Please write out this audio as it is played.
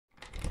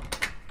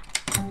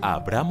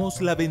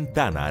Abramos la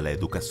ventana a la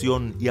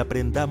educación y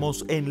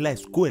aprendamos en la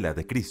Escuela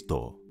de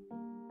Cristo.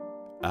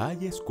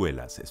 Hay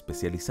escuelas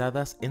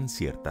especializadas en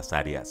ciertas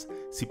áreas.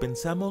 Si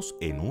pensamos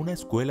en una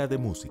escuela de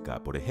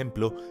música, por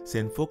ejemplo, se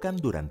enfocan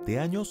durante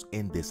años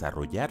en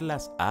desarrollar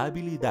las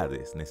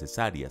habilidades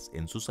necesarias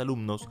en sus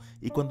alumnos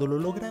y cuando lo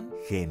logran,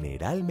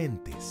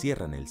 generalmente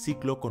cierran el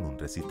ciclo con un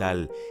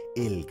recital,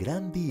 el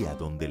gran día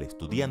donde el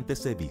estudiante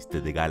se viste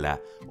de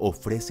gala,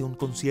 ofrece un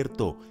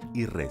concierto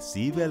y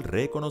recibe el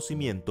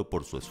reconocimiento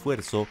por su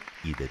esfuerzo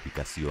y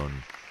dedicación.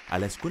 A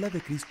la Escuela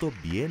de Cristo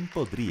bien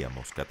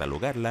podríamos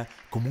catalogarla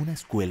como una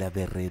escuela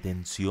de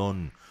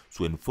redención.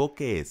 Su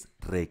enfoque es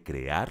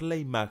recrear la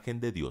imagen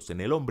de Dios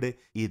en el hombre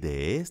y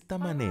de esta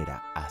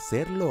manera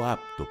hacerlo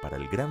apto para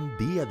el gran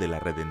día de la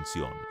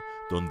redención,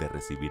 donde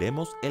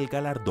recibiremos el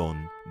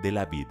galardón de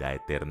la vida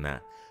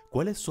eterna.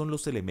 ¿Cuáles son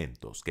los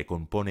elementos que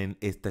componen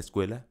esta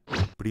escuela?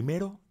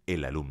 Primero,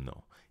 el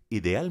alumno.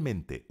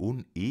 Idealmente,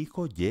 un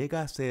hijo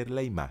llega a ser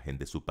la imagen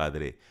de su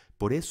padre.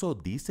 Por eso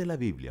dice la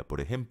Biblia,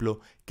 por ejemplo,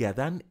 que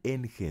Adán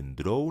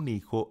engendró un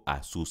hijo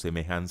a su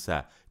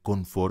semejanza,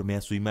 conforme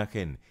a su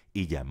imagen,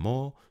 y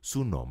llamó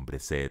su nombre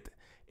Set.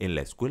 En la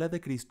Escuela de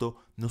Cristo,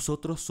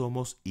 nosotros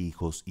somos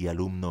hijos y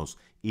alumnos,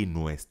 y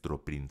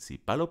nuestro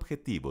principal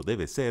objetivo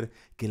debe ser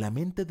que la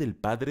mente del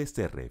Padre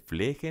se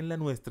refleje en la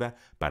nuestra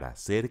para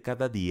ser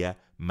cada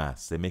día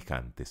más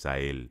semejantes a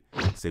Él.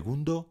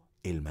 Segundo,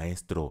 el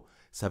Maestro.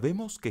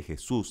 Sabemos que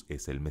Jesús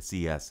es el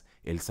Mesías,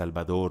 el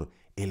Salvador,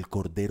 el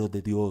Cordero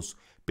de Dios,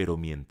 pero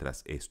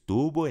mientras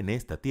estuvo en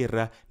esta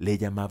tierra le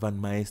llamaban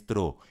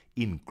Maestro.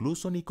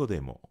 Incluso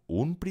Nicodemo,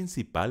 un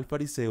principal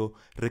fariseo,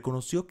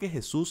 reconoció que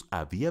Jesús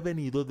había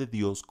venido de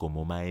Dios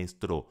como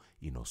Maestro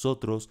y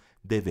nosotros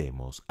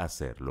debemos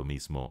hacer lo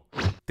mismo.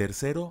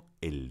 Tercero,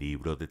 el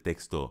libro de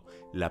texto.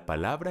 La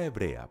palabra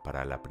hebrea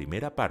para la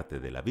primera parte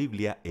de la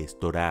Biblia es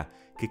Torá,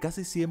 que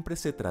casi siempre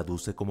se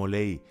traduce como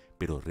ley,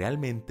 pero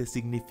realmente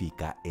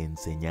significa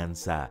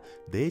enseñanza.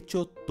 De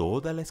hecho,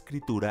 toda la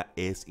escritura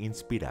es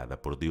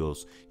inspirada por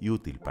Dios y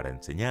útil para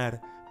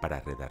enseñar, para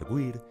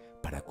redarguir,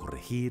 para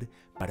corregir,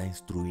 para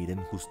instruir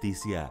en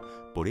justicia.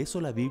 Por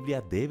eso la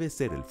Biblia debe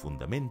ser el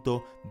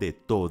fundamento de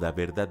toda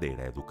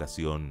verdadera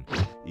educación.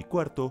 Y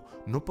cuarto,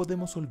 no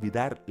podemos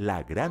olvidar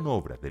la gran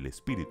obra del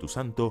Espíritu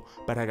Santo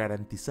para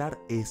garantizar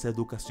esa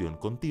educación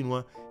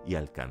continua y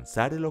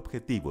alcanzar el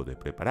objetivo de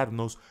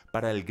prepararnos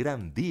para el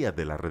gran día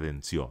de la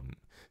redención.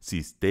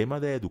 Sistema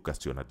de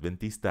Educación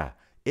Adventista.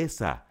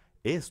 Esa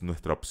es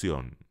nuestra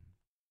opción.